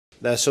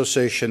The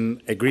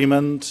association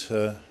agreement,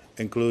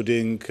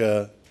 including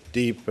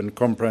deep and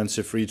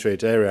comprehensive free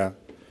trade area,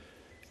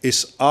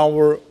 is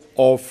our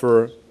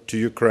offer to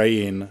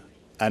Ukraine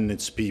and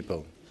its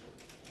people.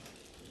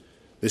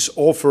 This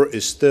offer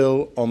is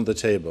still on the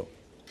table.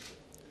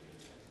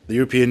 The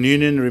European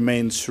Union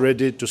remains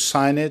ready to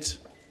sign it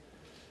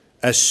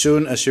as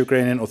soon as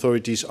Ukrainian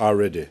authorities are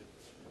ready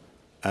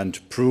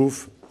and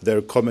prove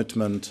their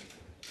commitment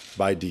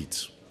by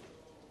deeds.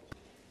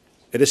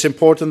 It is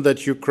important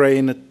that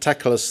Ukraine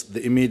tackles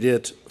the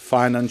immediate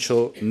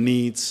financial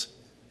needs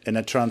in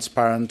a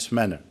transparent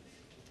manner,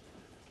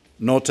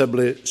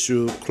 notably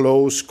through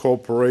close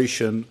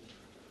cooperation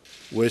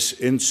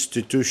with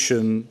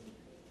institutions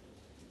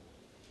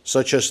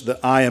such as the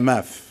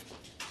IMF,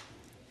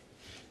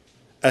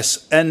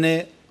 as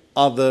any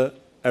other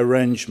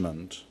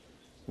arrangement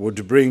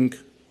would bring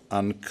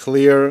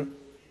unclear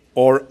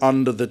or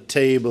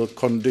under-the-table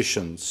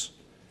conditions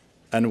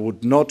and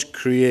would not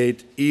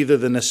create either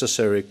the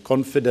necessary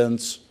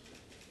confidence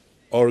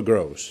or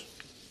growth.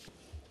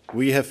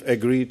 We have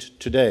agreed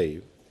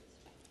today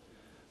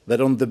that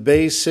on the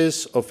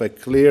basis of a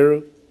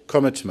clear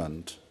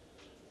commitment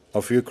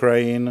of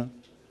Ukraine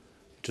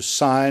to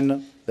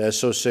sign the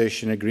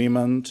association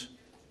agreement,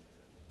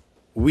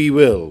 we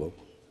will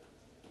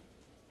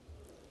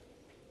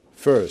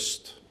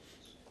first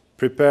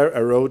prepare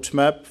a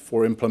roadmap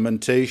for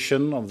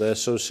implementation of the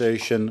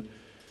association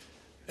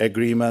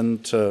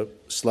agreement /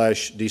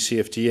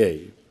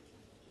 DCFTA.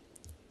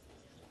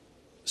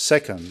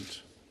 Second,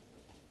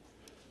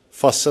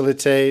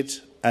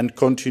 facilitate and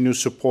continue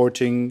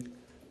supporting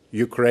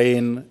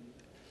Ukraine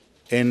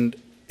in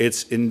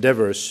its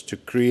endeavors to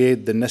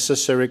create the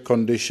necessary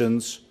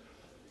conditions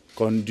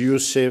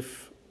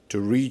conducive to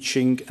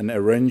reaching an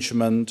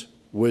arrangement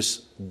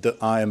with the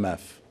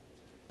IMF.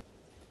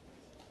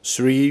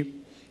 3,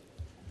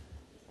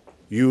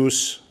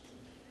 use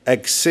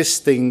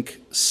existing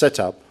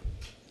setup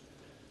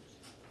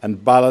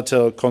and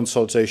bilateral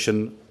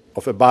consultation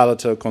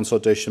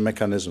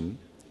mechanism,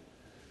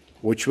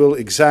 which will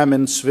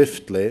examine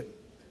swiftly,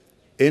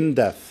 in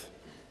depth,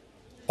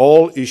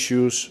 all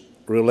issues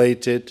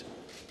related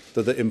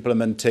to the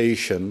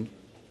implementation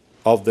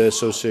of the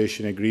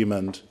association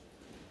agreement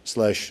 /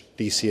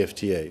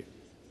 DCFTA.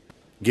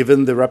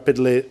 Given the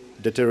rapidly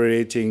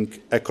deteriorating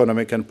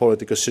economic and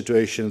political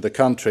situation in the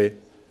country,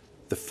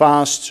 the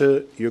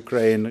faster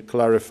Ukraine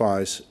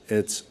clarifies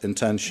its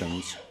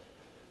intentions,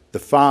 the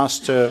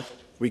faster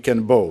we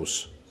can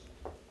both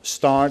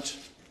start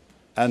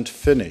and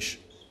finish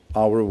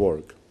our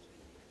work.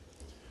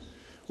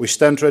 We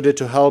stand ready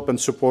to help and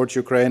support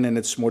Ukraine in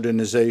its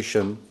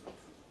modernization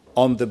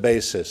on the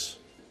basis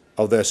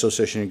of the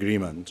association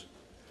agreement,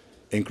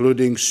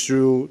 including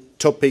through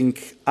topping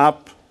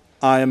up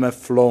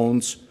IMF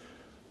loans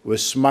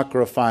with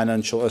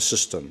macro-financial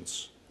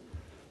assistance,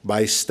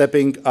 by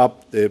stepping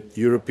up the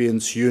European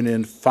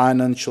Union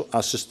financial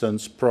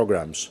assistance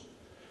programs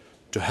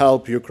to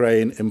help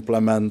Ukraine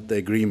implement the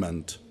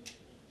agreement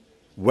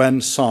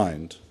when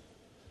signed,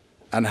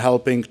 and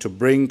helping to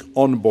bring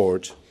on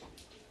board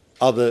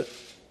other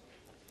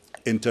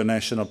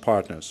international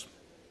partners.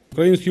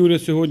 Український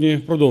уряд сьогодні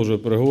продовжує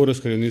переговори з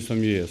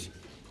керівництвом ЄС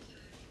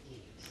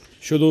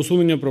щодо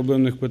усунення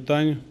проблемних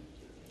питань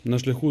на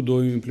шляху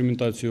до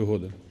імплементації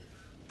угоди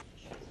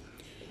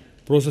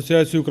про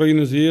асоціацію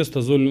України з ЄС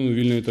та зону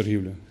вільної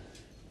торгівлі.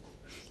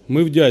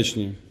 Ми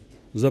вдячні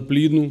за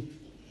плідну,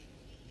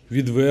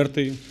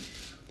 відвертий,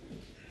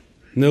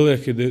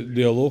 нелегкий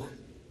діалог,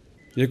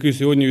 який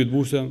сьогодні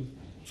відбувся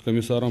з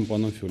комісаром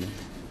паном Фюле.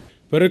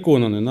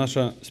 Переконаний,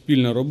 наша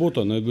спільна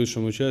робота в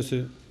найближчому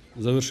часі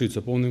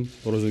завершиться повним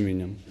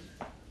порозумінням.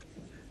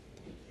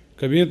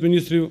 Кабінет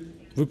міністрів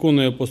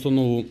виконує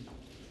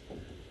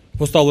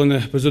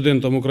поставлене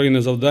президентом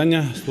України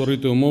завдання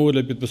створити умови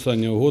для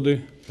підписання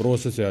угоди про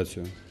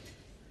асоціацію.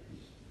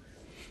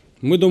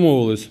 Ми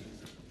домовились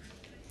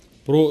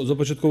про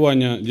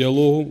започаткування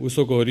діалогу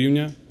високого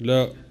рівня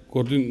для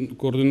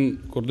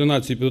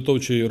координації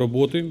підготовчої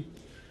роботи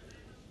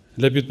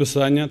для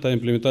підписання та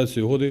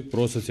імплементації угоди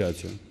про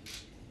асоціацію.